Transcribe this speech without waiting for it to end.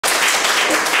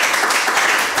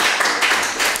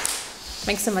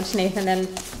Thanks so much, Nathan, and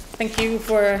thank you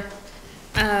for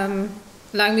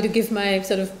allowing me to give my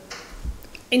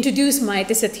introduce my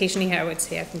dissertation here, I would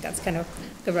say. I think that's kind of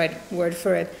the right word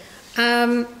for it.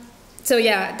 So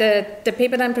yeah, the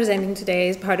paper that I'm presenting today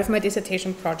is part of my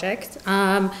dissertation project.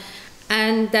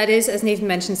 And that is, as Nathan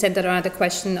mentioned, centered around the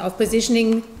question of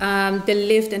positioning the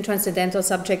lived and transcendental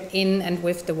subject in and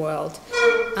with the world.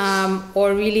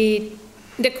 Or really,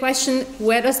 the question,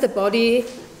 where does the body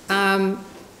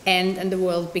end and the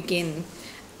world begin?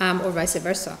 Or vice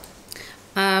versa.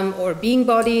 Or being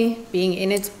body, being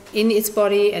in its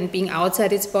body and being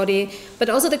outside its body. But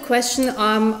also the question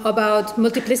about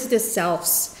multiplicitous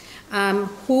selves.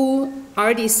 Who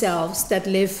are these selves that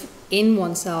live in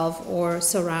oneself or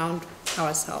surround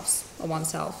ourselves or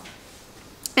oneself?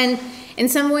 And in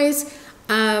some ways,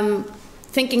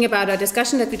 thinking about our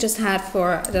discussion that we just had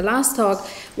for the last talk,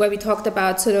 where we talked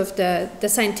about sort of the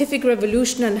scientific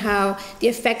revolution and how the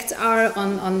effects are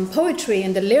on poetry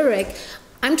and the lyric,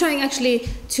 I'm trying actually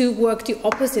to work the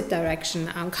opposite direction.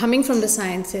 I'm coming from the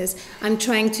sciences. I'm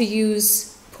trying to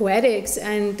use poetics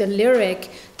and the lyric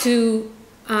to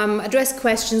address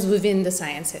questions within the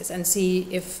sciences and see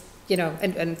if, you know,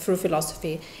 and through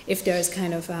philosophy, if there is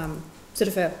kind of sort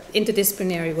of an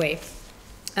interdisciplinary way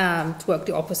to work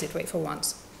the opposite way for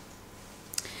once.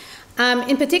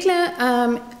 In particular,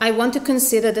 I want to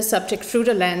consider the subject through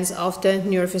the lens of the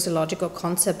neurophysiological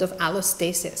concept of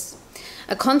allostasis,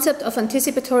 a concept of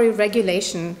anticipatory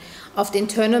regulation of the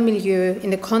internal milieu in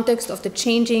the context of the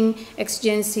changing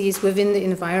exigencies within the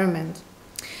environment.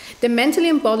 The mentally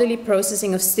and bodily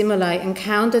processing of stimuli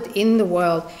encountered in the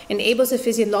world enables a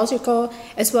physiological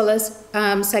as well as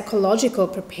psychological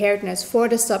preparedness for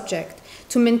the subject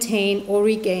to maintain or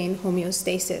regain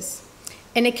homeostasis.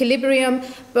 An equilibrium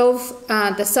both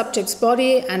the subject's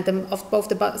body and of both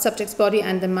the subject's body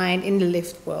and the mind in the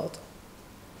lived world.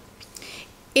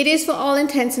 It is, for all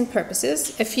intents and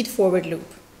purposes, a feed-forward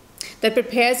loop that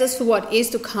prepares us for what is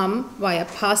to come via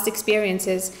past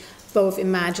experiences, both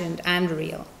imagined and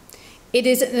real. It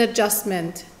is an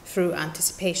adjustment through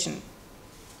anticipation.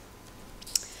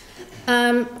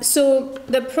 So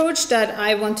the approach that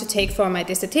I want to take for my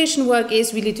dissertation work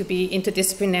is really to be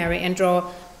interdisciplinary and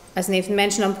draw, as Nathan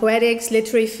mentioned, on poetics,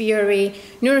 literary theory,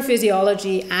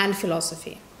 neurophysiology, and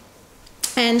philosophy.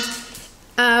 And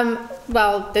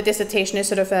well, the dissertation is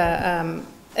sort of a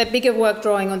bigger work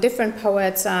drawing on different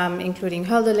poets, including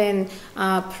Hölderlin,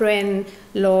 Prynne,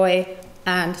 Loy,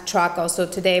 and Trakl. So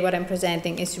today what I'm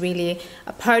presenting is really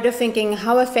a part of thinking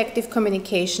how effective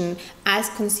communication, as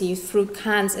conceived through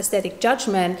Kant's aesthetic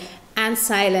judgment and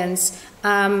silence,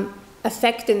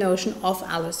 affect the notion of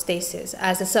allostasis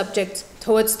as a subject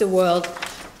towards the world,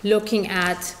 looking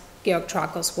at Georg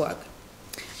Trakl's work.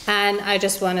 And I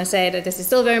just want to say that this is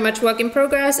still very much work in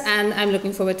progress, and I'm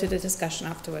looking forward to the discussion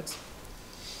afterwards.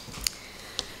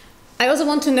 I also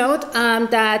want to note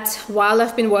that while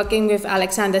I've been working with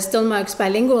Alexander Stillmark's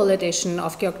bilingual edition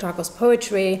of Georg Trakl's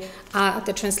poetry,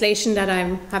 the translation that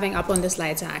I'm having up on the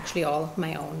slides are actually all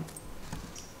my own.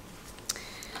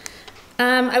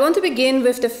 I want to begin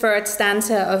with the third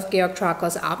stanza of Georg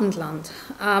Trakl's Abendland,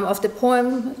 of the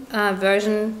poem's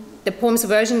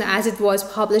version as it was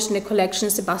published in the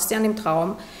collection Sebastian im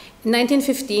Traum in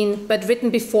 1915, but written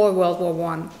before World War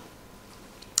I.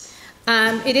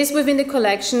 It is within the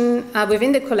collection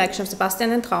of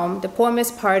Sebastian im Traum. The poem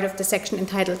is part of the section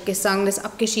entitled Gesang des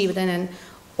Abgeschiedenen,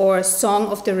 or Song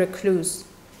of the Recluse.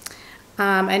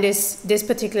 And it's this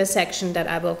particular section that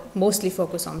I will mostly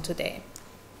focus on today.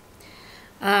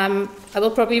 I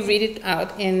will probably read it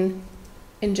out in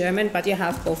German, but you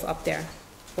have both up there,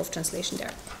 both translation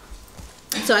there.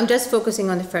 So I'm just focusing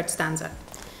on the third stanza.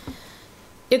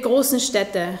 Ihr großen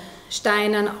Städte,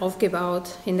 steinern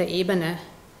aufgebaut in der Ebene,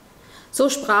 so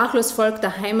sprachlos folgt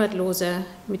der Heimatlose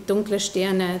mit dunkler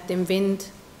Stirne, dem Wind,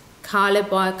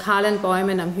 kahlen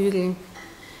Bäumen am Hügel.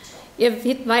 Ihr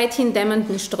weithin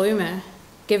dämmernden Ströme,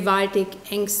 gewaltig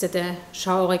ängstete,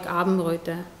 schaurig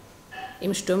Abendröte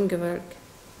im Sturmgewölk.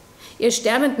 Ihr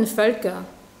sterbenden Völker,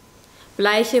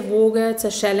 bleiche Woge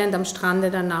zerschellend am Strande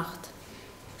der Nacht,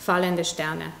 fallende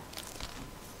Sterne.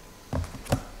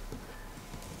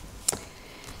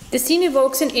 The scene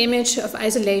evokes an image of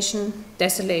isolation,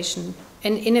 desolation,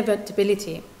 and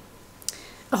inevitability.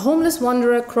 A homeless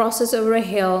wanderer crosses over a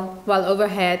hill, while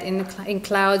overhead, in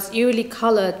clouds eerily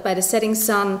colored by the setting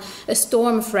sun, a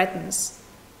storm threatens.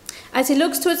 As he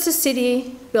looks towards the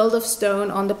city, built of stone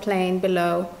on the plain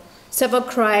below, several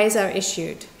cries are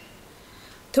issued.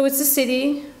 Towards the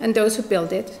city and those who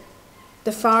build it,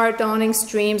 the far dawning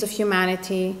streams of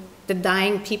humanity, the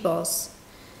dying peoples,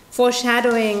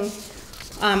 foreshadowing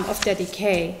of their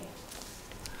decay.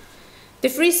 The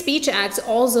free speech acts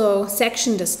also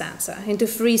section the stanza into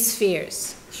three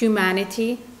spheres: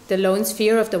 humanity, the lone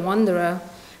sphere of the wanderer,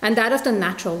 and that of the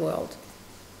natural world.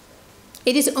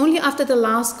 It is only after the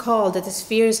last call that the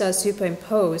spheres are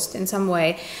superimposed in some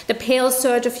way, the pale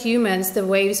surge of humans, the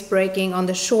waves breaking on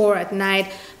the shore at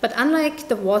night, but unlike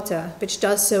the water, which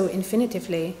does so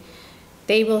infinitively,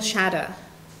 they will shatter,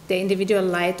 their individual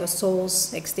light or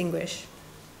souls extinguish.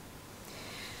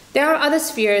 There are other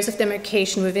spheres of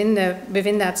demarcation within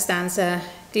that stanza,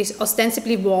 this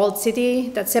ostensibly walled city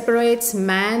that separates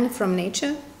man from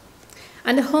nature,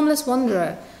 and the homeless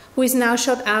wanderer who is now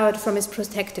shut out from his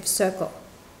protective circle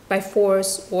by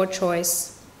force or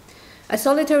choice, a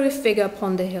solitary figure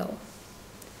upon the hill.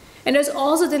 And there's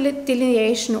also the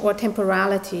delineation or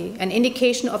temporality, an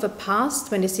indication of a past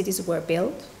when the cities were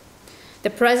built, the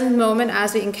present moment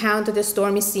as we encounter the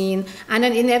stormy scene, and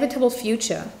an inevitable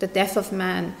future, the death of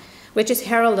man, which is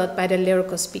heralded by the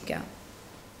lyrical speaker.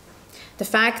 The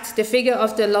fact the figure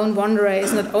of the lone wanderer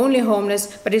is not only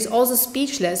homeless, but is also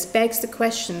speechless, begs the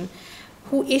question,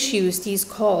 who issues these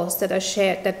calls that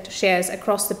shares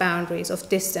across the boundaries of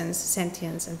distance,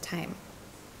 sentience, and time?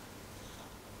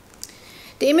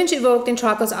 The image evoked in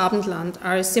Trakl's Abendland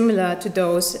are similar to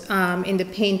those in the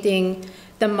painting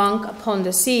The Monk Upon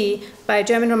the Sea by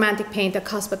German romantic painter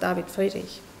Caspar David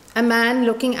Friedrich. A man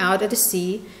looking out at the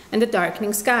sea and the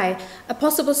darkening sky, a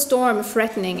possible storm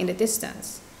threatening in the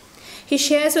distance. He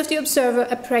shares with the observer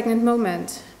a pregnant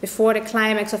moment before the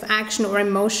climax of action or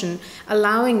emotion,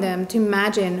 allowing them to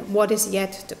imagine what is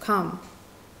yet to come.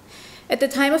 At the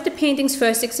time of the painting's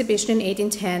first exhibition in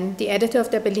 1810, the editor of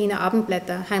the Berliner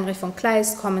Abendblätter, Heinrich von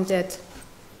Kleist, commented,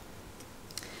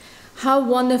 "How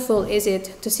wonderful is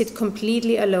it to sit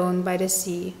completely alone by the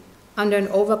sea, under an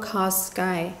overcast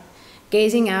sky,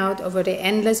 gazing out over the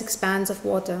endless expanse of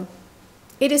water.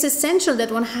 It is essential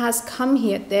that one has come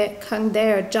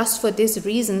there just for this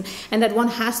reason, and that one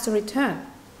has to return.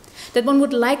 That one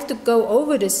would like to go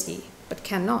over the sea, but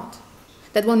cannot.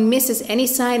 That one misses any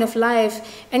sign of life,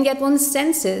 and yet one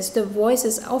senses the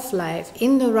voices of life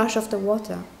in the rush of the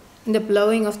water, in the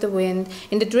blowing of the wind,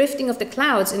 in the drifting of the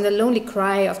clouds, in the lonely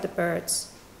cry of the birds.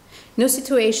 No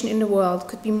situation in the world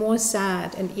could be more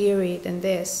sad and eerie than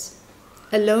this.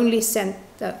 A lonely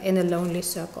center in a lonely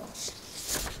circle."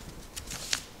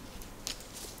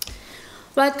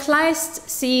 While Kleist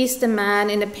sees the man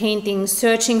in the painting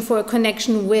searching for a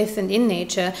connection with and in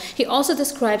nature, he also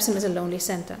describes him as a lonely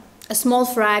center, a small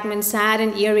fragment, sad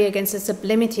and eerie against the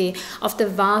sublimity of the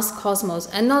vast cosmos,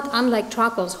 and not unlike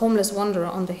Trakl's homeless wanderer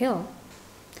on the hill.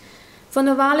 For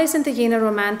Novalis and the Jena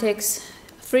Romantics,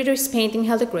 Friedrich's painting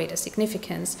held a greater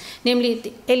significance, namely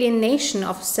the alienation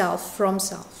of self from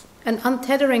self, an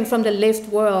untethering from the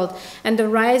lived world, and the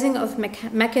rising of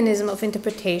mechanism of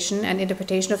interpretation and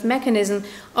interpretation of mechanism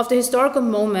of the historical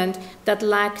moment that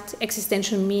lacked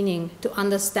existential meaning to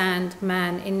understand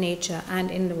man in nature and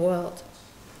in the world.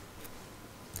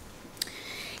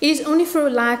 It is only through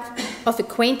lack of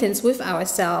acquaintance with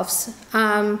ourselves,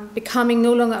 becoming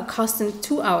no longer accustomed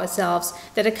to ourselves,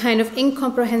 that a kind of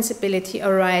incomprehensibility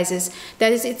arises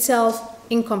that is itself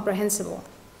incomprehensible.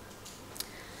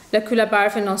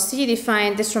 Recluse and Nancy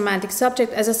defined this romantic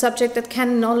subject as a subject that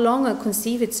can no longer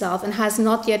conceive itself and has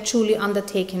not yet truly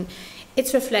undertaken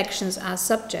its reflections as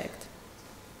subject.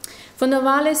 For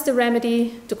Novalis, the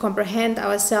remedy to comprehend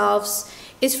ourselves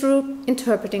is through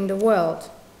interpreting the world.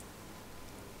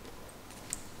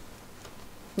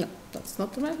 No, that's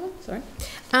not the right one, sorry.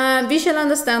 We shall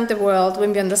understand the world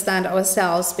when we understand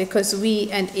ourselves, because we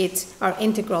and it are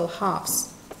integral halves.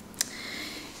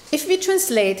 If we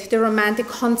translate the romantic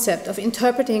concept of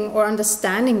interpreting or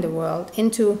understanding the world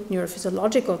into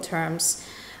neurophysiological terms,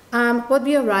 what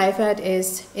we arrive at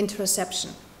is interoception,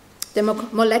 the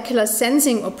molecular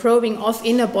sensing or probing of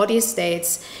inner body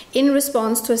states in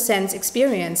response to a sense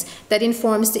experience that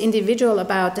informs the individual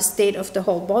about the state of the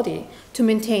whole body to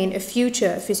maintain a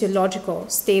future physiological,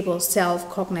 stable,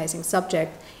 self-cognizing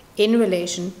subject in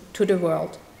relation to the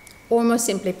world. Or more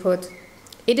simply put,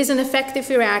 it is an effective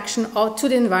reaction to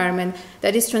the environment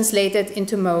that is translated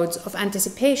into modes of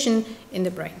anticipation in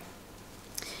the brain.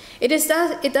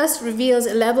 It thus reveals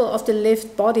a level of the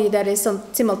lived body that is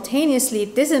simultaneously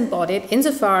disembodied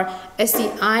insofar as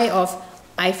the I of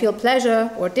 "I feel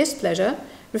pleasure" or displeasure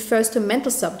refers to a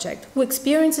mental subject who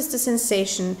experiences the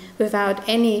sensation without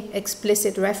any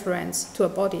explicit reference to a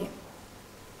body.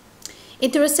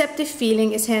 Interoceptive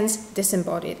feeling is hence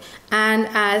disembodied, and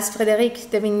as Frédéric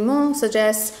de Vignemont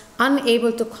suggests,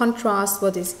 unable to contrast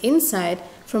what is inside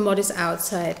from what is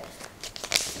outside,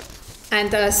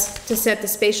 and thus to set the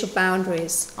spatial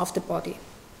boundaries of the body.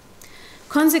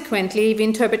 Consequently, we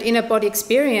interpret inner body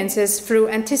experiences through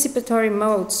anticipatory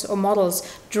modes or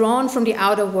models drawn from the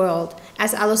outer world,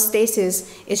 as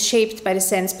allostasis is shaped by the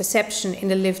sense perception in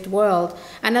the lived world,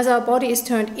 and as our body is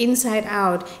turned inside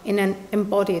out in an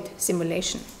embodied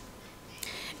simulation.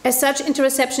 As such,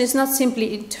 interoception is not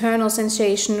simply internal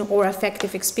sensation or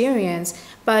affective experience,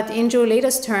 but in Joe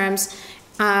Leder's terms,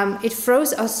 it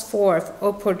throws us forth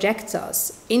or projects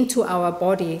us into our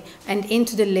body and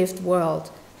into the lived world,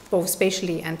 both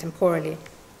spatially and temporally.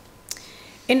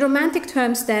 In romantic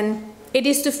terms, then, it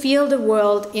is to feel the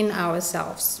world in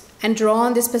ourselves and draw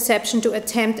on this perception to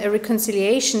attempt a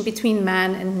reconciliation between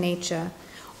man and nature,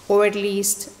 or at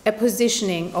least a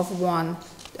positioning of one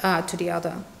to the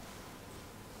other.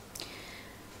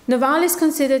 Novalis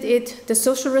considered it the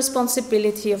social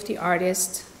responsibility of the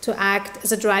artist to act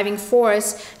as a driving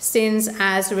force, since,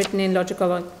 as written in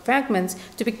Logical Fragments,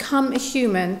 to become a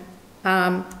human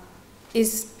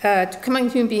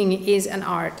being is an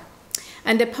art.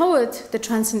 And the poet, the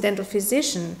transcendental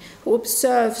physician, who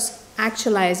observes,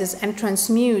 actualizes, and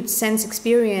transmutes sense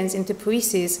experience into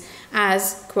poiesis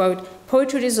as, quote,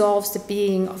 poetry dissolves the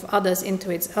being of others into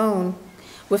its own,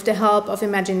 with the help of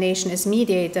imagination as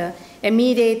mediator, a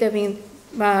mediator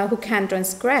who can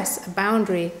transgress a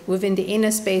boundary within the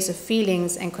inner space of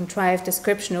feelings and contrive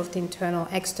description of the internal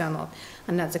external.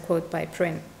 And that's a quote by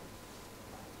Prynne.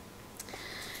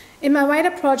 In my wider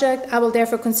project, I will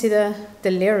therefore consider the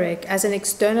lyric as an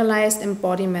externalized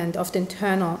embodiment of the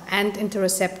internal and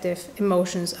interoceptive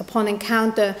emotions upon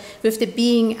encounter with the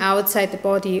being outside the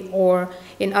body, or,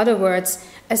 in other words,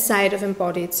 a side of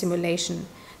embodied simulation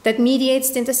that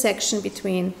mediates the intersection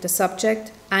between the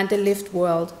subject and the lived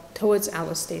world towards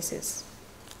allostasis.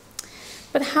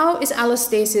 But how is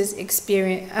allostatic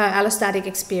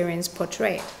experience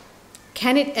portrayed?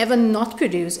 Can it ever not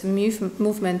produce a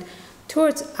movement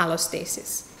towards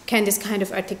allostasis? Can this kind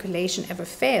of articulation ever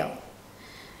fail?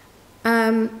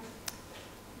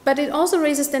 But it also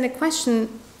raises then a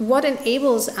question, what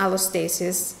enables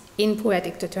allostasis in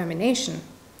poetic determination?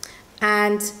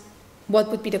 And what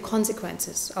would be the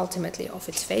consequences, ultimately, of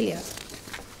its failure?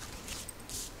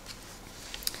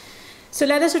 So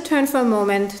let us return for a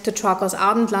moment to Trakl's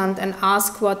Abendland and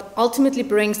ask what ultimately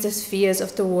brings the spheres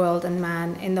of the world and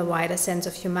man, in the wider sense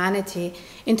of humanity,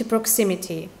 into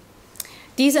proximity.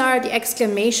 These are the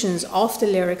exclamations of the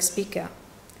lyric speaker,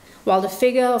 while the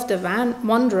figure of the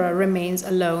wanderer remains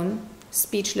alone,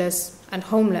 speechless and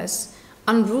homeless,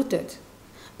 unrooted,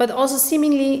 but also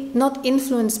seemingly not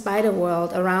influenced by the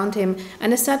world around him,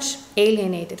 and as such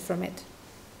alienated from it.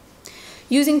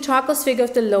 Using Trakl's figure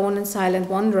of the lone and silent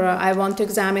wanderer, I want to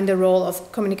examine the role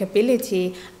of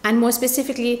communicability, and more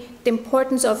specifically, the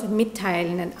importance of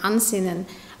Mitteilen and Ansinnen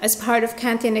as part of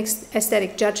Kantian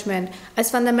aesthetic judgment,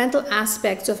 as fundamental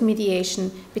aspects of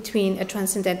mediation between a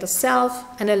transcendental self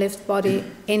and a lived body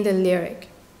in the lyric.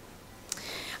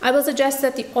 I will suggest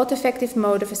that the autoffective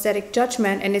mode of aesthetic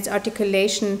judgment and its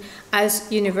articulation as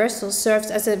universal serves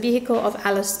as a vehicle of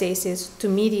allostasis to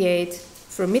mediate,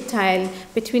 through Mitteilen,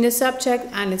 between a subject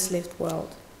and its lived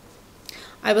world.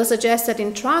 I will suggest that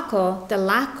in Trakl, the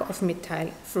lack of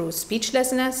Mitteilen through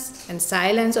speechlessness and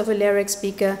silence of a lyric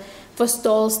speaker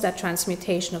forestalls that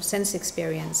transmutation of sense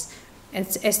experience, and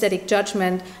aesthetic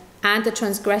judgment, and the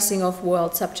transgressing of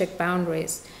world-subject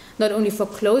boundaries, not only for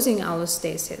closing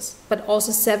allostasis, but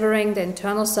also severing the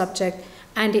internal subject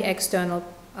and the external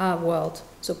world,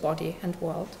 so body and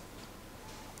world.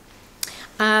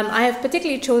 I have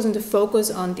particularly chosen to focus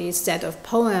on this set of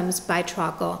poems by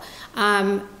Trakl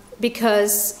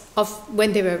because of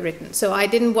when they were written. So I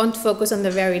didn't want to focus on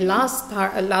the very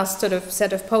last sort of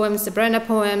set of poems, the Brenner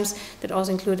poems, that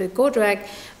also included Georg,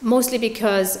 mostly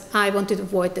because I wanted to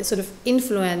avoid the sort of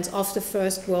influence of the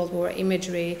First World War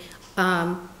imagery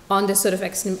on the sort of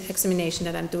examination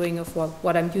that I'm doing of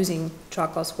what I'm using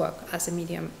Trakl's work as a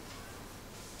medium.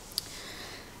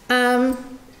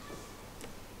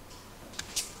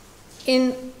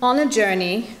 On a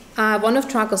Journey, one of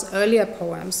Trakl's earlier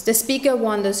poems, the speaker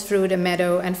wanders through the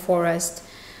meadow and forest.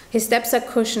 His steps are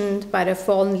cushioned by the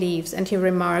fallen leaves, and he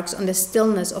remarks on the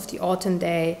stillness of the autumn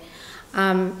day,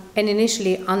 an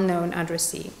initially unknown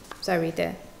addressee. So I read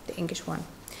the English one.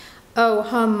 Oh,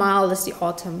 how mild is the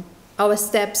autumn. Our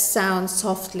steps sound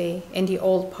softly in the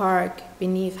old park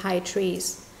beneath high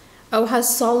trees. Oh, how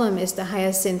solemn is the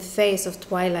hyacinth face of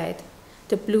twilight,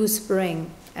 the blue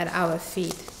spring at our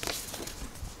feet.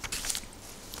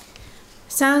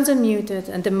 Sounds are muted,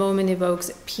 and the moment evokes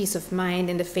a peace of mind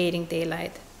in the fading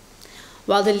daylight.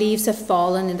 While the leaves have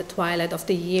fallen in the twilight of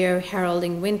the year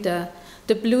heralding winter,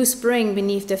 the blue spring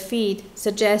beneath their feet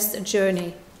suggests a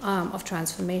journey of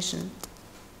transformation.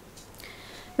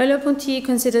 Merleau-Ponty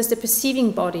considers the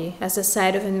perceiving body as a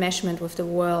site of enmeshment with the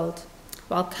world,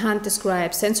 while Kant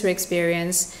describes sensory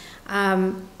experience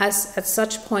as at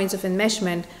such points of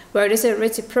enmeshment where it is a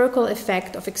reciprocal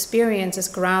effect of experience as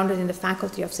grounded in the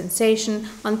faculty of sensation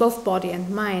on both body and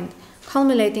mind,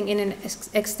 culminating in an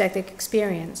ecstatic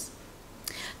experience.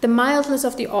 The mildness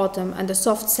of the autumn and the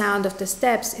soft sound of the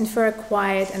steps infer a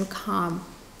quiet and calm,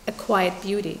 a quiet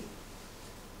beauty.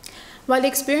 While the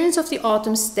experience of the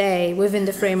autumn stay within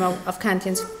the framework of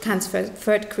Kant's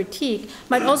third critique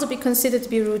might also be considered to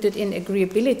be rooted in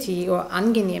agreeability or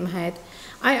angenehmheit,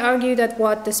 I argue that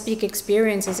what the speaker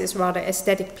experiences is rather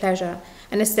aesthetic pleasure,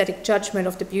 an aesthetic judgment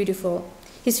of the beautiful.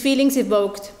 His feelings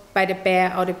evoked by the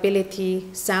bare audibility,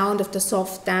 sound of the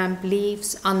soft damp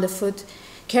leaves underfoot,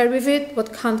 carry with it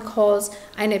what Kant calls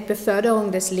eine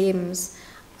Beförderung des Lebens,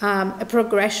 a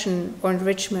progression or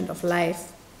enrichment of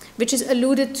life, which is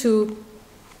alluded to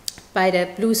by the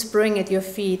blue spring at your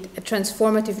feet, a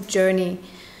transformative journey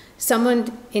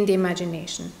summoned in the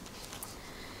imagination.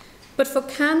 But for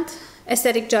Kant,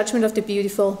 aesthetic judgment of the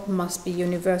beautiful must be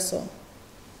universal.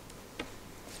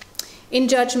 In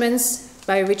judgments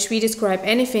by which we describe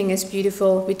anything as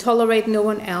beautiful, we tolerate no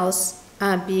one else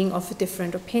being of a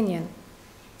different opinion.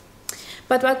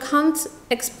 But while Kant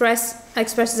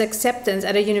expresses acceptance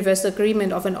at a universal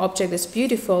agreement of an object as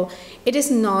beautiful, it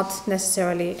is not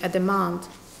necessarily a demand.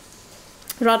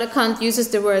 Rather, Kant uses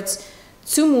the words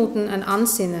zumuten and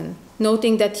ansinnen,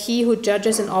 noting that he who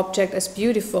judges an object as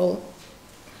beautiful,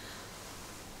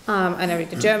 and I read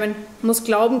the German, muss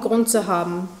glauben, Grund zu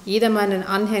haben, jedermann ein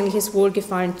anhängliches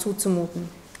Wohlgefallen zuzumuten.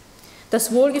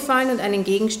 Das Wohlgefallen und einen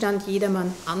Gegenstand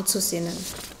jedermann anzusinnen.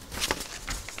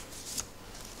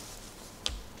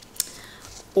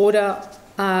 Oder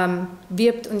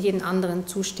wirbt und jeden anderen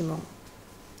Zustimmung.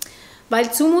 While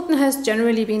zumuten has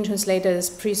generally been translated as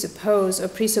presuppose or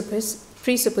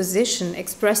presupposition,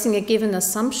 expressing a given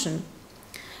assumption,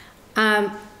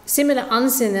 similar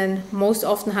ansinnen most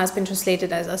often has been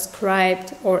translated as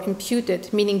ascribed or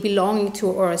imputed, meaning belonging to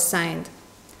or assigned,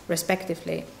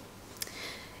 respectively.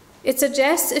 It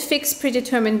suggests a fixed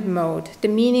predetermined mode. The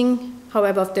meaning,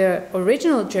 however, of the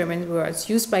original German words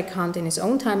used by Kant in his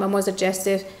own time are more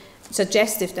suggestive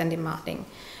than demanding.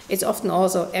 It's often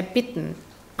also erbitten,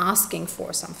 asking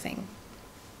for something.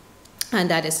 And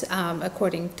that is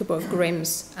according to both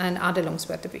Grimm's and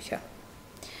Adelungswörterbücher.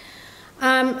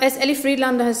 As Ellie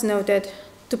Friedlander has noted,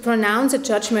 to pronounce a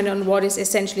judgment on what is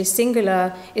essentially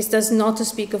singular is thus not to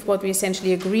speak of what we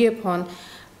essentially agree upon,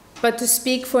 but to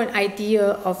speak for an idea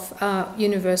of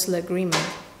universal agreement.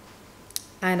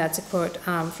 And that's a quote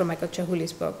from Michael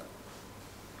Chiahuli's book.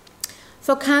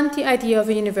 For Kant, the idea of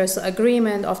a universal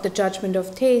agreement of the judgment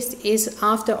of taste is,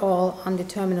 after all,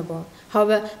 undeterminable.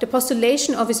 However, the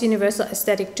postulation of his universal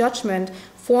aesthetic judgment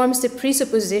forms the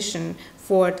presupposition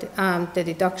for the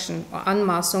deduction or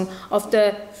Anmaßung of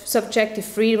the subjective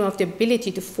freedom of the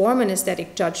ability to form an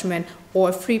aesthetic judgment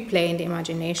or free play in the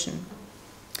imagination.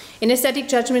 In aesthetic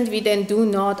judgment, we then do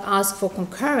not ask for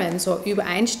concurrence or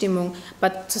Übereinstimmung,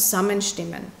 but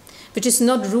Zusammenstimmen, which is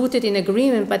not rooted in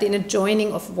agreement, but in a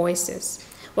joining of voices.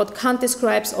 What Kant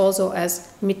describes also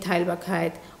as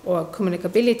Mitteilbarkeit or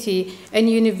communicability, a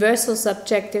universal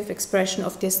subjective expression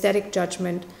of the aesthetic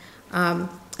judgment, and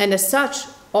as such,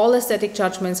 all aesthetic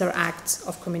judgments are acts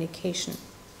of communication.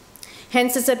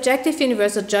 Hence, the subjective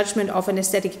universal judgment of an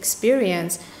aesthetic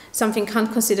experience, something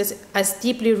Kant considers as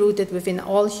deeply rooted within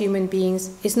all human beings,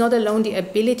 is not alone the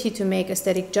ability to make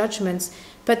aesthetic judgments,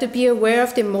 but to be aware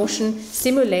of the emotion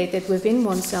stimulated within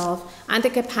oneself and the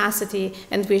capacity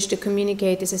and wish to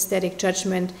communicate this aesthetic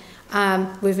judgment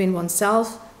within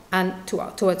oneself and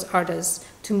towards others,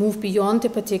 to move beyond the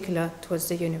particular towards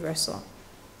the universal.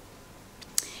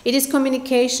 It is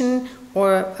communication,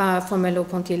 or for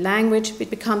Merleau-Ponty language, it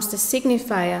becomes the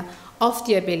signifier of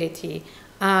the ability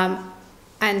and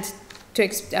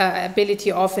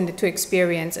ability often to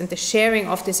experience, and the sharing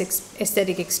of this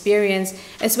aesthetic experience,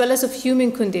 as well as of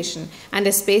human condition and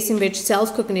a space in which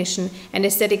self-cognition and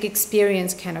aesthetic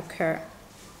experience can occur.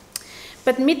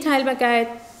 But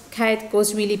Mitteilbarkeit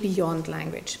goes really beyond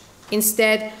language.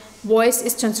 Instead, voice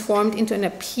is transformed into an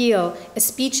appeal, a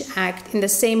speech act, in the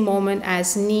same moment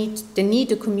as the need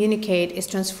to communicate is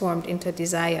transformed into a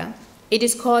desire. It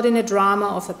is caught in a drama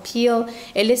of appeal,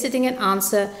 eliciting an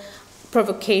answer,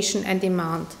 provocation and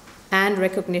demand, and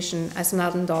recognition, as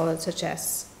Melton Dollard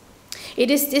suggests.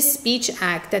 It is this speech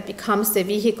act that becomes the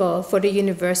vehicle for the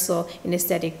universal in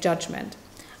aesthetic judgment,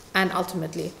 and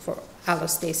ultimately for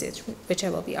allostasis, which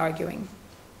I will be arguing.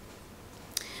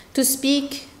 To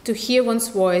speak, to hear one's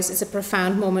voice, is a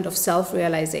profound moment of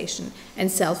self-realization and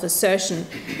self-assertion,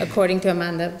 according to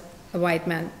Amanda a white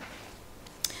man.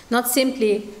 Not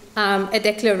simply a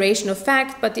declaration of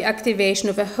fact, but the activation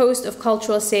of a host of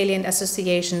cultural salient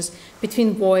associations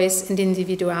between voice and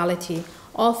individuality,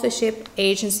 authorship,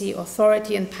 agency,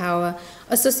 authority, and power,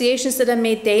 associations that are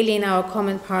made daily in our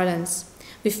common parlance.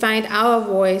 We find our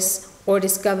voice or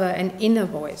discover an inner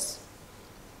voice.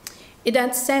 In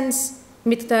that sense,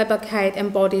 Mitteilbarkeit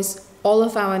embodies all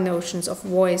of our notions of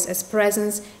voice as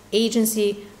presence,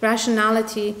 agency,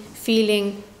 rationality,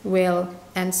 feeling, will,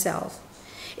 and self.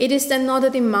 It is then not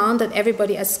a demand that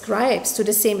everybody ascribes to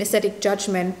the same aesthetic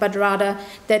judgment, but rather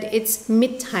that it's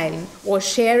mitteilen, or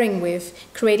sharing with,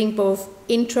 creating both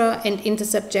intra- and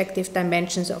intersubjective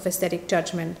dimensions of aesthetic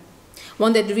judgment,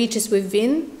 one that reaches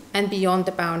within and beyond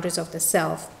the boundaries of the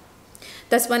self.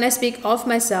 Thus, when I speak of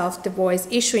myself, the voice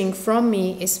issuing from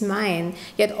me is mine,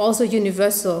 yet also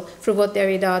universal through what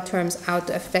Derrida terms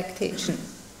auto-affection.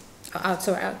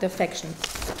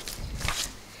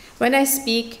 When I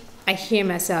speak, I hear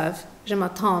myself, je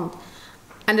m'attends,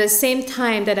 and at the same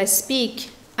time that I speak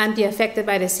and be affected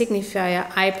by the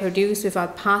signifier I produce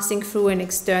without passing through an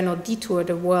external detour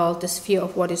the world, the sphere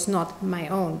of what is not my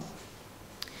own.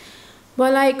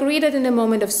 While I agree that in the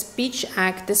moment of speech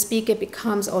act, the speaker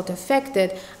becomes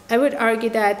auto-affected, I would argue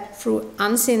that through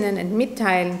Ansinnen and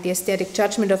Mitteilen, the aesthetic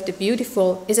judgment of the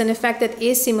beautiful is an effect that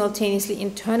is simultaneously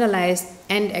internalized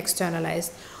and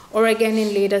externalized, or again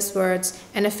in Leder's words,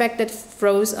 an effect that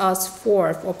throws us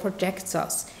forth or projects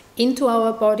us into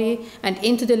our body and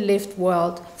into the lived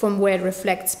world from where it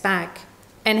reflects back,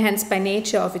 and hence by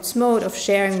nature of its mode of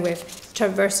sharing with,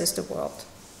 traverses the world.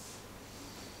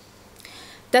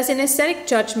 Thus, in aesthetic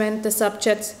judgment, the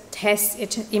subject tests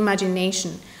its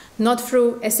imagination, not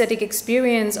through aesthetic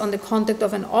experience on the contact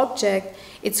of an object,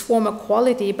 its former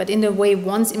quality, but in the way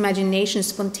one's imagination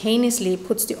spontaneously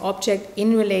puts the object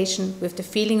in relation with the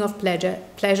feeling of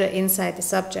pleasure inside the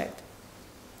subject.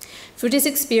 Through this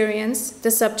experience,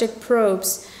 the subject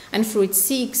probes, and through it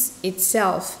seeks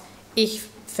itself, ich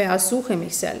versuche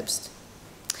mich selbst,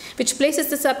 which places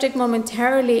the subject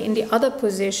momentarily in the other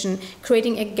position,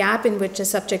 creating a gap in which the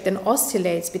subject then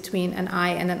oscillates between an I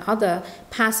and an other,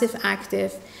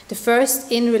 passive-active, the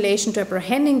first in relation to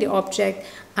apprehending the object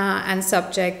and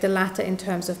subject, the latter in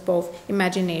terms of both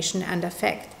imagination and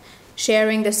affect,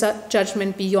 sharing the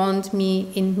judgment beyond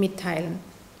me in mitteilen,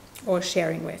 or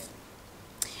sharing with.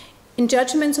 In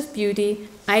judgments of beauty,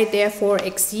 I therefore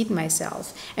exceed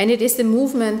myself, and it is the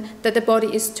movement that the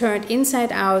body is turned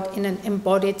inside out in an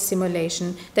embodied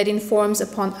simulation that informs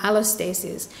upon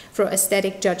allostasis for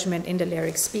aesthetic judgment in the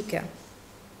lyric speaker.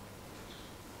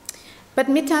 But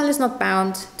Mitteil is not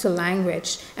bound to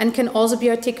language and can also be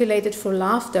articulated through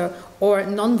laughter or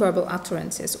nonverbal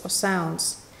utterances or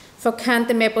sounds. For Kant,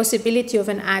 the mere possibility of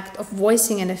an act of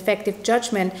voicing an affective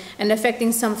judgment and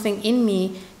affecting something in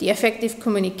me, the affective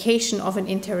communication of an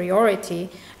interiority,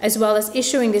 as well as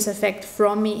issuing this effect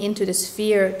from me into the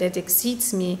sphere that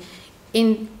exceeds me,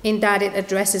 in that it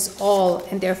addresses all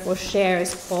and therefore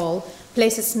shares all,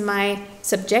 places my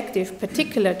subjective,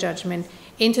 particular judgment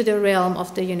into the realm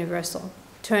of the universal,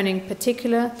 turning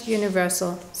particular to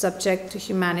universal, subject to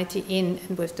humanity in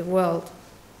and with the world.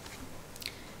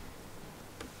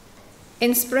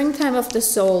 In Springtime of the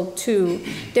Soul, too,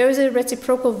 there is a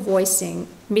reciprocal voicing,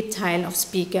 mitteilen of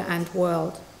speaker and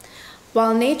world.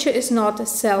 While nature is not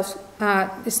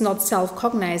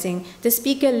self-cognizing, the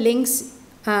speaker links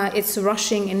its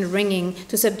rushing and ringing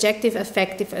to subjective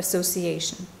affective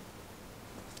association.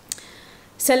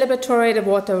 Celebratory the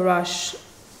water rush,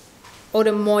 or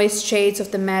the moist shades of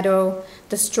the meadow,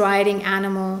 the striding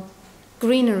animal,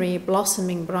 greenery,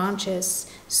 blossoming branches,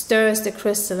 stirs the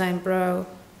crystalline brow.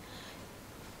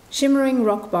 Shimmering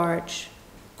rock barge,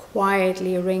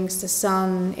 quietly rings the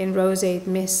sun in roseate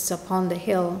mists upon the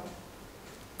hill.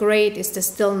 Great is the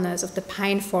stillness of the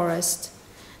pine forest,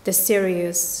 the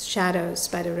serious shadows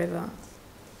by the river.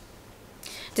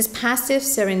 This passive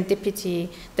serendipity,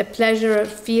 the pleasure of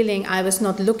feeling I was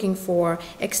not looking for,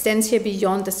 extends here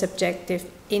beyond the subjective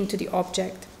into the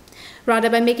object.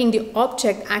 Rather, by making the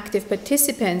object active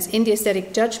participants in the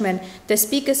aesthetic judgment, the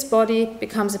speaker's body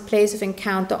becomes a place of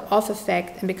encounter of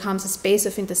effect and becomes a space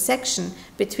of intersection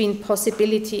between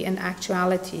possibility and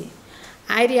actuality,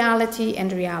 ideality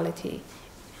and reality,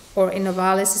 or in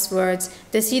Novalis' words,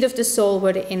 the seat of the soul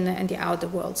where the inner and the outer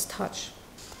worlds touch.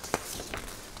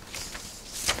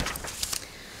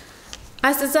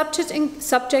 As the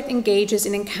subject engages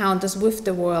in encounters with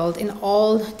the world, in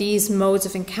all these modes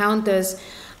of encounters,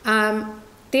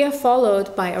 they are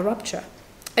followed by a rupture,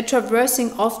 a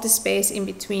traversing of the space in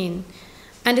between.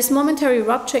 And this momentary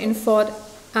rupture in thought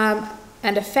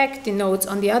and affect denotes,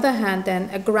 on the other hand, then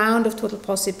a ground of total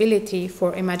possibility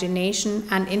for imagination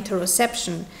and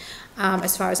interoception,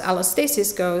 as far as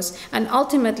allostasis goes, and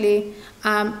ultimately,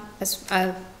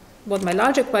 what my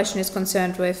larger question is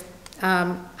concerned with,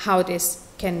 how this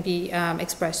can be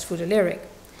expressed through the lyric.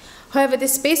 However, the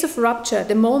space of rupture,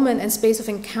 the moment and space of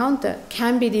encounter,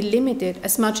 can be delimited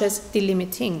as much as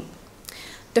delimiting.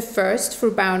 The first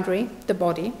through boundary, the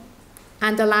body,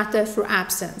 and the latter through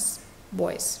absence,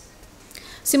 voice.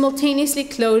 Simultaneously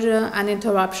closure and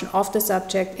interruption of the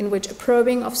subject, in which a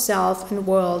probing of self and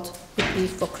world would be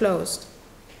foreclosed.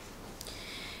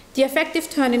 The affective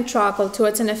turn in Trakl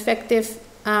towards an affective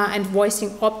and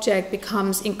voicing object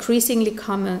becomes increasingly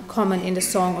common in the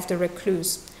song of the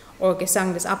Recluse, or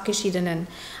Gesang des Abgeschiedenen,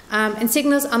 and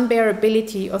signals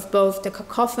unbearability of both the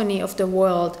cacophony of the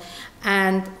world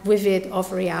and with it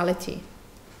of reality.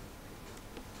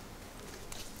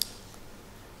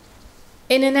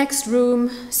 In the next room,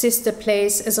 Sister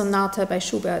plays a sonata by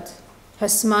Schubert. Her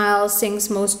smile sings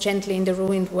most gently in the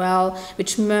ruined well,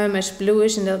 which murmurs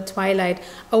bluish in the twilight,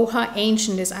 "Oh, how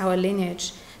ancient is our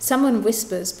lineage." Someone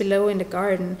whispers below in the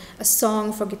garden, a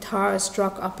song for guitar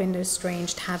struck up in the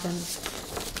estranged heaven.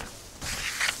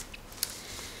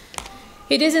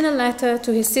 It is in a letter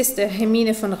to his sister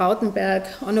Hermine von Rautenberg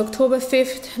on October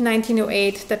 5th,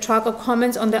 1908, that Trakl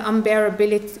comments on the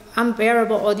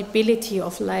unbearable audibility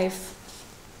of life.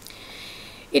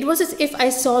 It was as if I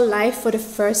saw life for the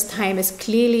first time as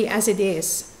clearly as it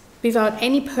is, without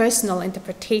any personal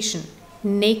interpretation,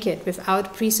 naked,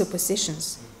 without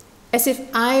presuppositions. As if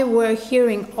I were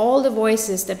hearing all the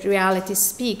voices that reality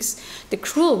speaks, the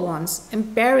cruel ones,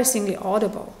 embarrassingly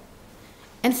audible.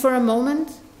 And for a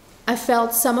moment, I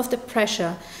felt some of the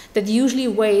pressure that usually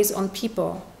weighs on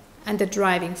people and the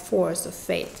driving force of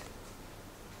fate.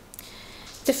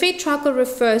 The fate Trakl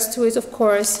refers to is, of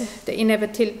course, the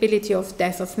inevitability of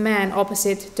death of man,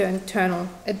 opposite the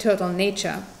eternal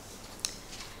nature.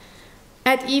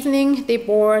 At evening, they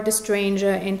bore the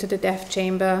stranger into the death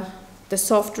chamber, the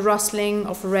soft rustling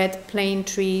of red plane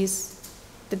trees,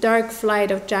 the dark flight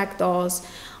of jackdaws.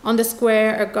 On the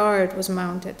square, a guard was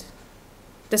mounted.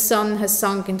 The sun has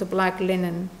sunk into black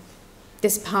linen.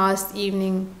 This past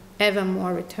evening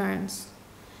evermore returns.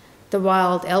 The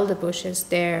wild elder bushes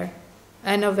there,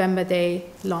 a November day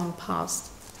long past.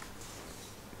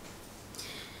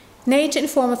 Nature in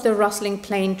form of the rustling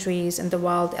plane trees and the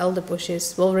wild elder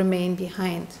bushes will remain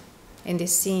behind in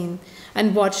this scene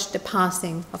and watch the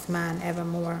passing of man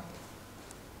evermore.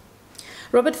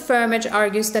 Robert Firmage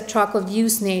argues that Trakl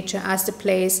views nature as the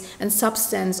place and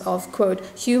substance of, quote,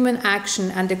 human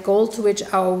action and the goal to which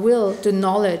our will to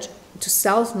knowledge, to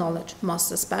self-knowledge,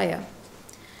 must aspire.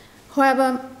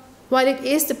 However, while it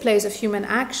is the place of human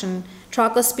action,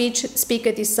 Trakl's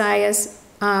speaker desires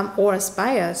or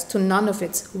aspires to none of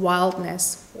its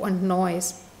wildness and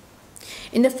noise.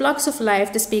 In the flux of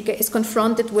life, the speaker is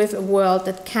confronted with a world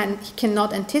that he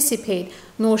cannot anticipate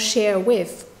nor share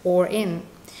with or in.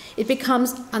 It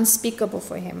becomes unspeakable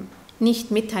for him, nicht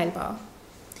mitteilbar,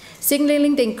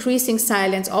 signaling the increasing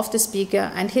silence of the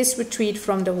speaker and his retreat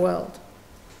from the world.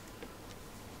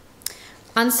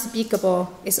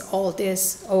 Unspeakable is all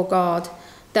this, O God,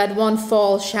 that one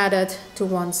falls shattered to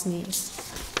one's knees.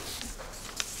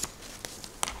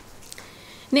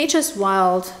 Nature is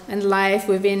wild and life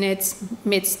within its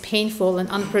midst painful and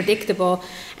unpredictable,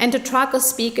 and to Trakl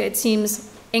speaker it seems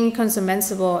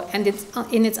incomprehensible and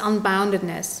in its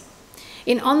unboundedness.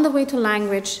 In On the Way to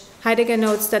Language, Heidegger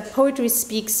notes that poetry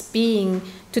speaks being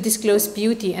to disclose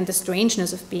beauty and the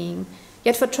strangeness of being.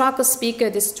 Yet for Trakl speaker,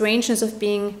 the strangeness of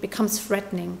being becomes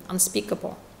threatening,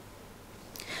 unspeakable.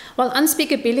 While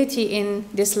unspeakability in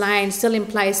this line still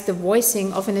implies the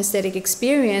voicing of an aesthetic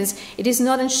experience, it is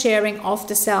not a sharing of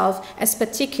the self as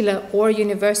particular or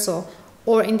universal,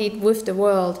 or indeed with the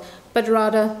world, but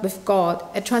rather with God,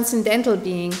 a transcendental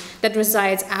being that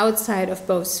resides outside of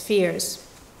both spheres.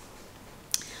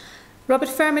 Robert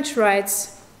Firmage writes,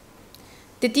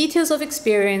 "The details of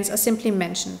experience are simply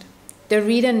mentioned. The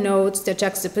reader notes the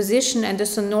juxtaposition and the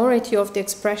sonority of the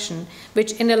expression,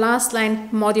 which in the last line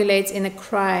modulates in a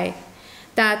cry,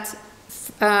 that,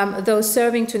 though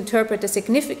serving to interpret the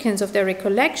significance of their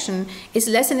recollection, is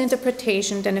less an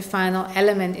interpretation than a final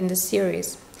element in the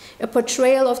series, a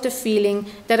portrayal of the feeling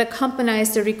that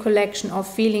accompanies the recollection of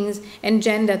feelings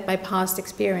engendered by past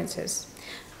experiences.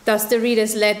 Thus, the reader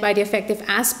is led by the affective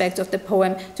aspects of the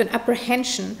poem to an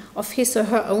apprehension of his or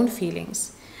her own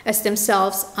feelings, as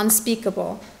themselves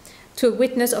unspeakable, to a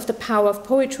witness of the power of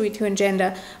poetry to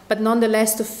engender, but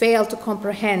nonetheless to fail to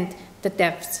comprehend the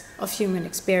depths of human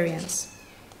experience."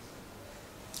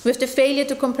 With the failure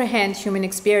to comprehend human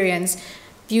experience,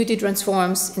 beauty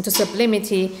transforms into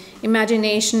sublimity,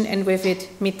 imagination, and with it,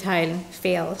 mitteilen,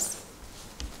 fails.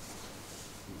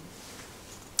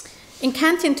 In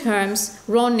Kantian terms,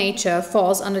 raw nature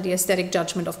falls under the aesthetic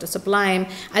judgment of the sublime,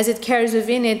 as it carries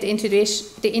within it it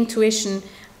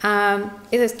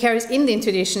carries in the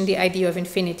intuition the idea of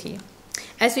infinity.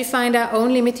 As we find our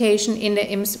own limitation in the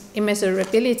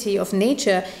immeasurability of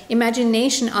nature,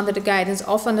 imagination under the guidance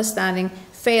of understanding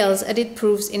fails and it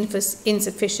proves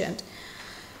insufficient.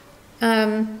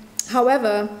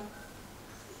 However,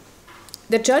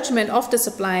 the judgment of the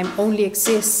sublime only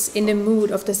exists in the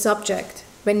mood of the subject,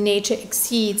 when nature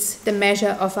exceeds the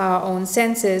measure of our own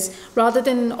senses rather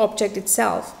than an object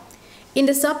itself. In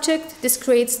the subject, this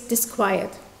creates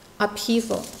disquiet,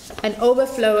 upheaval, an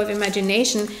overflow of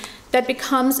imagination that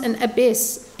becomes an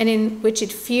abyss and in which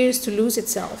it fears to lose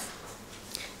itself.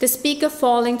 The speaker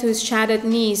falling to his shattered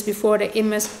knees before the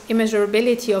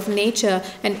immeasurability of nature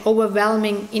and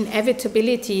overwhelming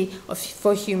inevitability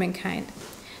for humankind.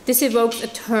 This evokes a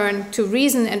turn to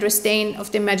reason and restraint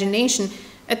of the imagination,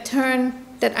 a turn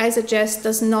that I suggest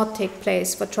does not take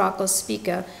place for Trakl's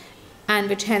speaker, and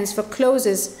which hence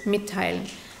forecloses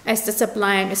mitteilen, as the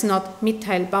sublime is not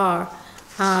mitteilbar,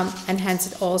 and hence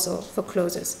it also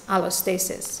forecloses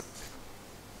allostasis.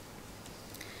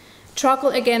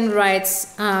 Trakl again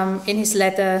writes in his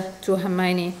letter to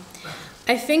Hermione,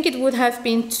 I think it would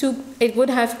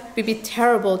be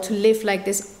terrible to live like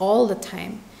this all the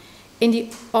time, in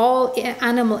the all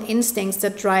animal instincts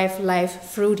that drive life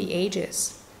through the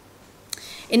ages.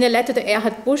 In a letter to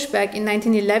Erhard Buschberg in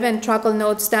 1911, Trakl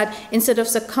notes that instead of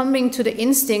succumbing to the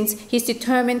instincts, he's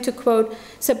determined to, quote,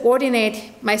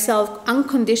 subordinate myself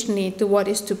unconditionally to what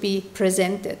is to be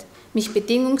presented, mich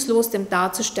bedingungslos dem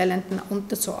Darzustellenden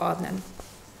unterzuordnen.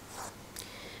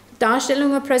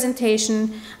 Darstellung or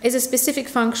presentation is a specific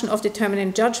function of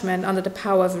determining judgment under the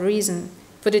power of reason.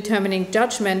 For determining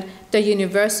judgment, the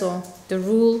universal, the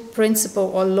rule,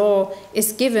 principle, or law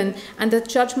is given, and the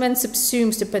judgment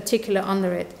subsumes the particular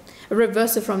under it, a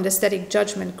reversal from the aesthetic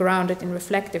judgment grounded in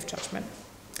reflective judgment.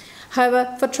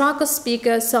 However, for Trakl's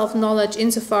speaker, self-knowledge,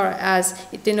 insofar as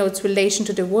it denotes relation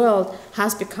to the world,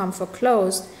 has become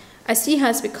foreclosed, as he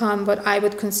has become what I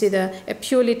would consider a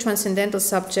purely transcendental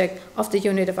subject of the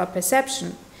unit of our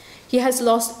perception. He has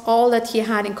lost all that he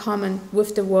had in common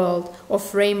with the world or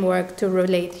framework to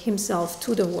relate himself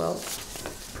to the world.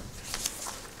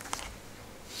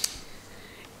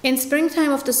 In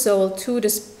Springtime of the Soul, too, the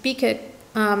speaker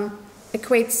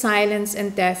equates silence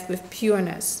and death with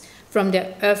pureness, from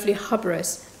their earthly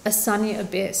hubris, a sunny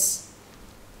abyss.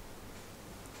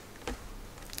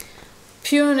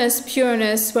 Pureness,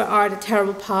 pureness, where are the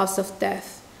terrible paths of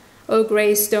death? O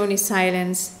grey stony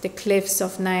silence, the cliffs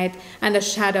of night, and the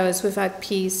shadows without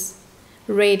peace,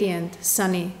 radiant,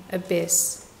 sunny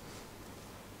abyss.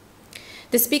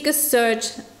 The speaker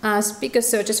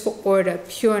searches for order,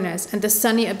 pureness, and the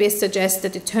sunny abyss suggests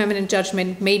that determinate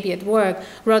judgment may be at work,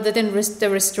 rather than the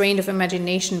restraint of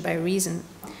imagination by reason.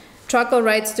 Trakl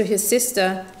writes to his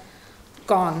sister,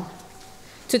 gone.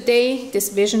 Today, this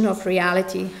vision of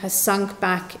reality has sunk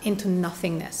back into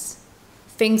nothingness.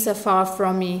 Things are far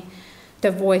from me,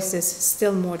 their voices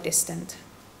still more distant.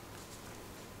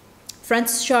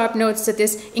 Francis Sharp notes that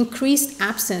this increased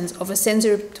absence of a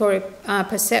sensory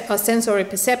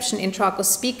perception in Trakl's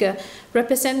speaker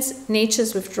represents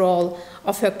nature's withdrawal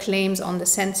of her claims on the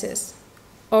senses.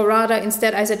 Or rather,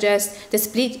 instead, I suggest the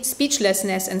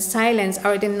speechlessness and silence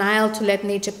are a denial to let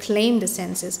nature claim the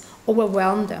senses,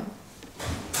 overwhelm them.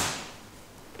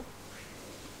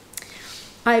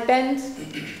 I bend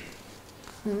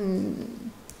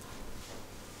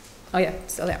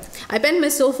my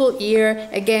soulful ear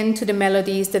again to the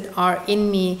melodies that are in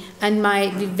me, and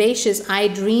my vivacious eye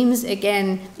dreams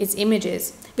again its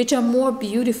images, which are more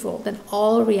beautiful than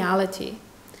all reality.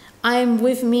 I am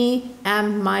with me,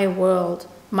 am my world,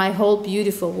 my whole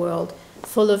beautiful world,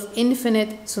 full of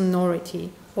infinite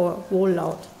sonority, or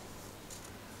wohllaut.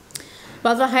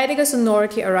 While the Heidegger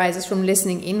sonority arises from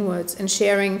listening inwards and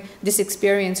sharing this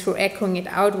experience through echoing it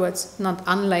outwards, not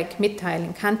unlike mitteilen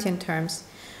in Kantian terms,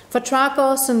 for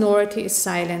Trakl, sonority is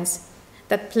silence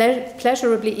that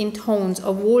pleasurably intones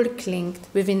or wohlklingt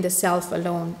within the self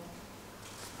alone.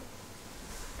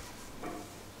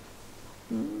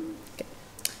 Okay.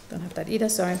 Don't have that either,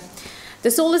 sorry. The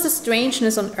soul is a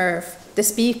strangeness on earth, the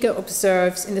speaker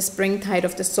observes in the springtide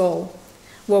of the soul,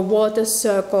 where waters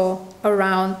circle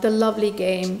around the lovely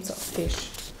games of fish.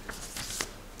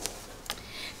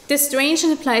 This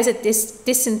strangeness implies a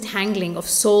disentangling of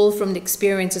soul from the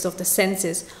experiences of the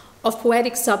senses, of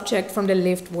poetic subject from the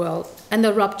lived world, and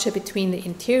the rupture between the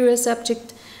interior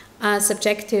subject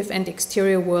subjective and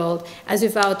exterior world, as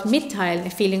without Mitteilen, a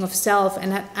feeling of self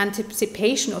and an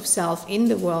anticipation of self in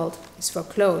the world, is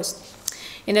foreclosed.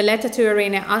 In a letter to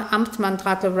Irene Amtmann,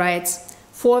 Trakl writes,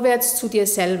 "Vorwärts zu dir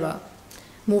selber,"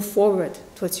 move forward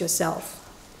towards yourself.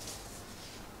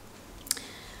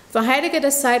 For Heidegger,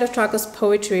 the site of Trakl's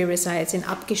poetry resides in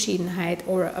Abgeschiedenheit,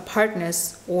 or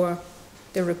apartness, or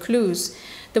the recluse,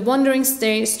 the wandering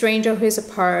stranger who is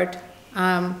apart,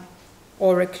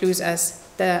 or recluse as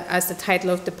the title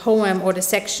of the poem or the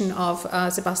section of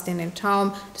Sebastian im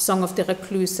Traum, the Song of the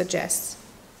Recluse, suggests.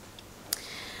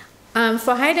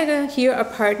 For Heidegger, here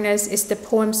apartness is the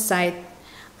poem's site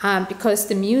because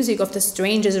the music of the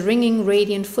stranger's ringing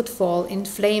radiant footfall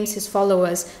inflames his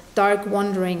followers' dark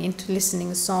wandering into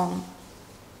listening song.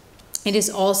 It is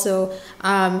also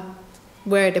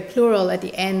where the plural at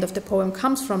the end of the poem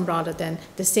comes from rather than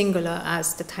the singular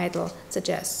as the title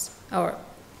suggests, or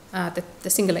the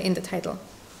singular in the title.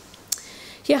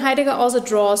 Here Heidegger also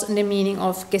draws on the meaning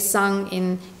of Gesang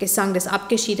in Gesang des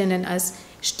Abgeschiedenen as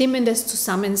stimmendes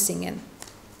Zusammensingen.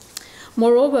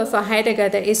 Moreover, for Heidegger,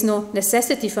 there is no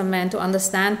necessity for man to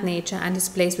understand nature and his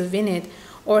place within it,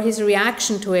 or his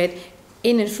reaction to it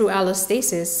in and through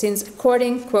allostasis, since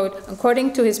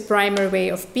according to his primary way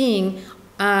of being,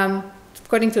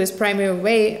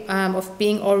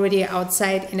 already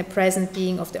outside in a present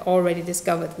being of the already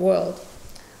discovered world.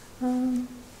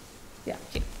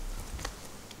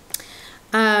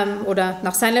 Oder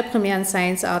nach seiner primären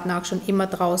Seinsart nach schon immer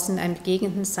draußen ein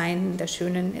begegnenden Sein in der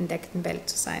schönen, entdeckten Welt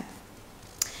zu sein.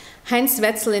 Heinz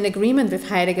Wetzel, in agreement with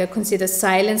Heidegger, considers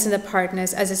silence and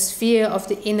apartness as a sphere of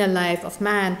the inner life of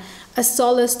man, a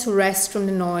solace to rest from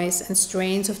the noise and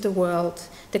strains of the world,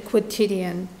 the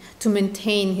quotidian, to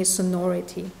maintain his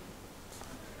sonority.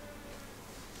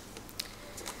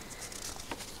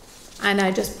 And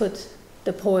I just put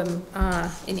the poem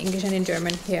in English and in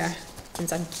German here,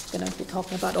 since I'm going to be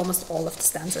talking about almost all of the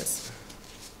stanzas.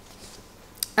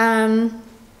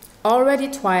 Already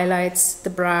twilights the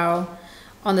brow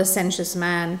on the sensuous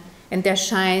man, and there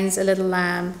shines a little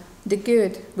lamp, the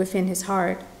good within his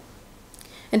heart.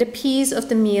 And the peace of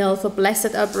the meal, for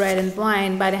blessed are bread and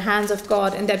wine by the hands of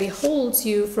God, and there beholds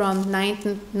you from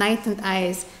nightened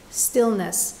eyes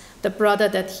stillness, the brother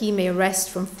that he may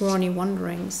rest from thorny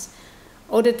wanderings.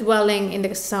 O the dwelling in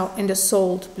the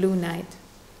souled blue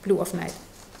of night.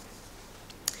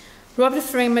 Robert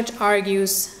Framage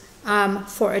argues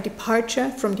for a departure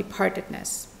from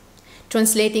departedness.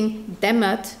 Translating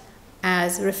dämmert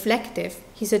as reflective,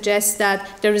 he suggests that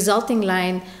the resulting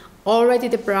line, already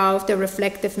the brow of the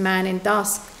reflective man in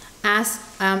dusk, acts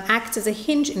as a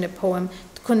hinge in the poem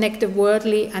to connect the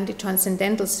worldly and the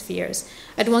transcendental spheres,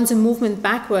 at once a movement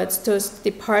backwards towards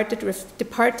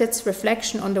departed's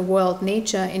reflection on the world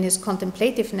nature in his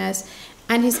contemplativeness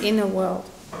and his inner world.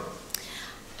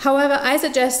 However, I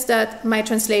suggest that my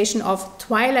translation of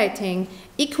twilighting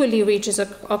equally reaches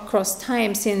across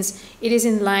time, since it is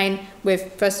in line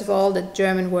with, first of all, the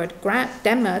German word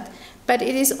dämmert, but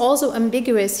it is also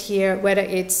ambiguous here whether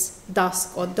it's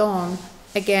dusk or dawn,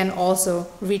 again also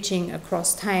reaching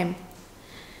across time.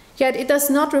 Yet it does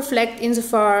not reflect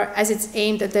insofar as it's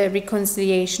aimed at the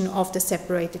reconciliation of the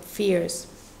separated spheres.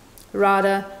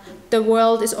 Rather, the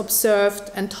world is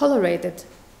observed and tolerated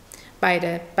by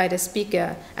the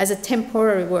speaker as a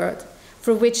temporary word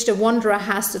through which the wanderer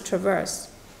has to traverse.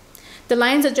 The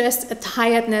line suggests a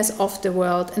tiredness of the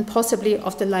world and possibly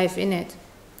of the life in it.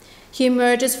 He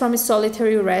emerges from his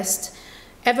solitary rest,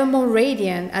 ever more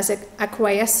radiant as an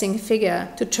acquiescing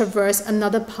figure, to traverse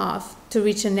another path to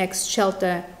reach the next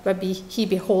shelter where he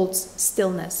beholds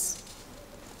stillness.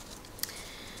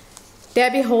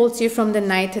 There beholds you from the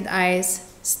nighted eyes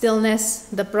stillness,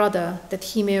 the brother, that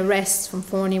he may rest from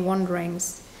thorny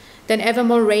wanderings. Then ever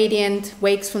more radiant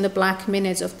wakes from the black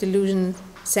minutes of delusion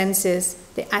senses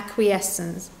the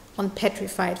acquiescence on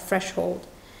petrified threshold.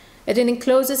 It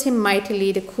encloses him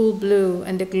mightily the cool blue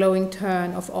and the glowing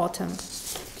turn of autumn.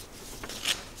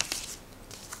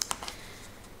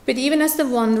 But even as the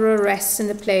wanderer rests in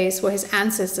the place where his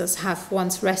ancestors have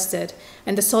once rested,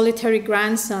 and the solitary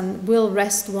grandson will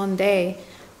rest one day,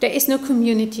 there is no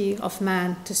community of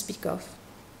man to speak of.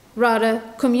 Rather,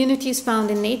 community is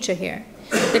found in nature here.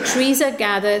 The trees are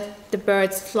gathered, the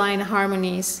birds fly in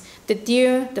harmonies, the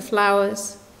deer, the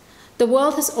flowers. The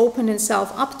world has opened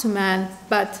itself up to man,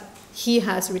 but he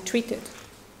has retreated.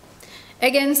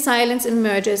 Again, silence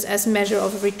emerges as measure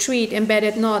of retreat,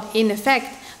 embedded not in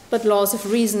effect, but laws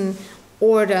of reason,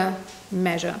 order,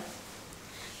 measure.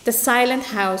 The silent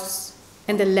house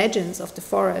and the legends of the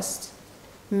forest,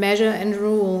 measure and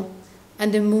rule,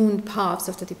 and the mooned paths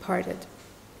of the departed.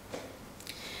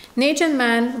 Nature and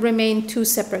man remain two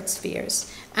separate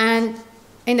spheres. And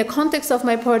in the context of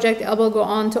my project, I will go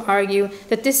on to argue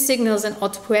that this signals an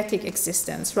autopoietic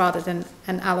existence rather than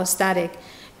an allostatic,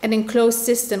 an enclosed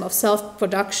system of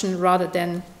self-production rather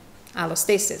than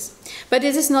allostasis. But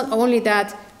it is not only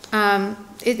that,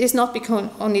 it is not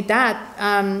only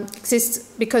that exists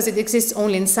because it exists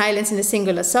only in silence in a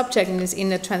singular subject and is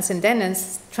in a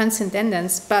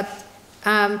transcendence, but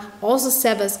also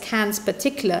severs Kant's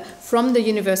particular from the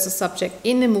universal subject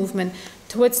in the movement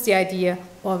towards the idea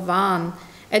or Wahn,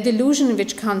 a delusion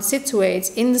which Kant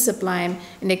situates in the sublime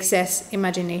in excess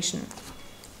imagination.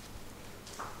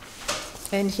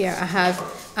 And here I have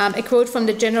a quote from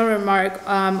the general remark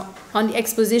on the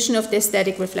exposition of the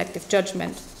aesthetic reflective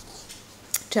judgment,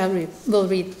 which I will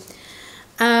read.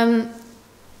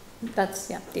 That's,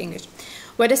 yeah, the English.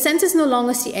 Where the senses no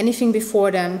longer see anything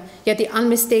before them, yet the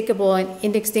unmistakable and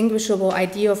indistinguishable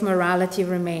idea of morality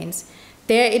remains.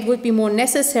 There it would be more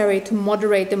necessary to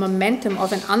moderate the momentum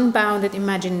of an unbounded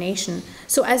imagination,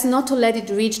 so as not to let it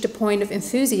reach the point of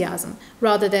enthusiasm,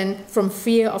 rather than from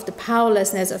fear of the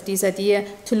powerlessness of these ideas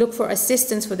to look for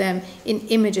assistance for them in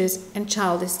images and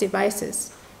childish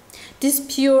devices. This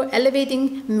pure,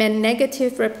 elevating,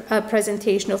 negative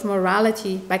representation of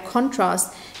morality, by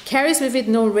contrast, carries with it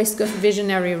no risk of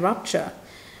visionary rupture,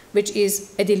 which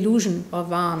is a delusion or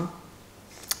Wahn,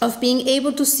 of being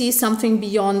able to see something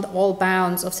beyond all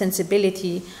bounds of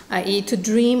sensibility, i.e. to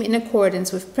dream in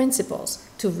accordance with principles,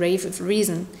 to rave with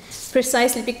reason,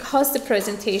 precisely because the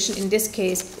presentation in this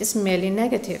case is merely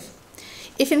negative.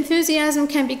 If enthusiasm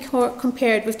can be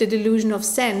compared with the delusion of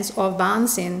sense or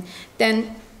Wahnsinn,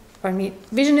 then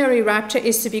visionary rapture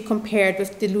is to be compared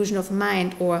with the delusion of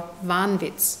mind or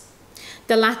Wahnwitz,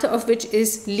 the latter of which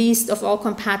is least of all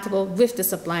compatible with the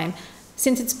sublime,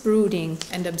 since it's brooding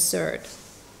and absurd.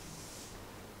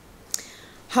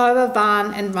 However,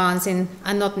 Wahn and Wahnsinn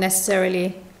are not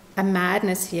necessarily a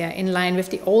madness here, in line with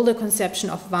the older conception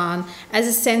of Wahn as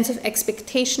a sense of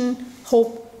expectation,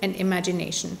 hope, and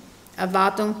imagination.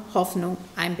 Erwartung, Hoffnung,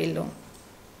 Einbildung.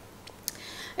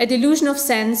 A delusion of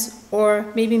sense,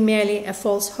 or maybe merely a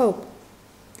false hope.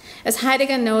 As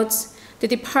Heidegger notes, the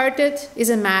departed is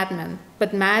a madman,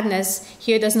 but madness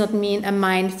here does not mean a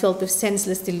mind filled with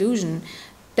senseless delusion.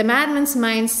 The madman's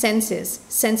mind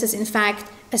senses in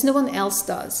fact as no one else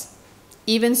does.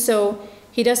 Even so,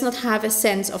 he does not have a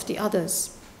sense of the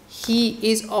others. He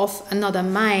is of another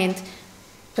mind,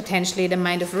 potentially the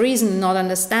mind of reason, not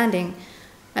understanding,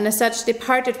 and as such,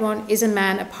 departed one is a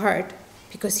man apart,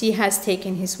 because he has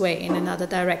taken his way in another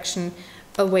direction,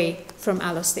 away from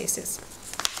allostasis.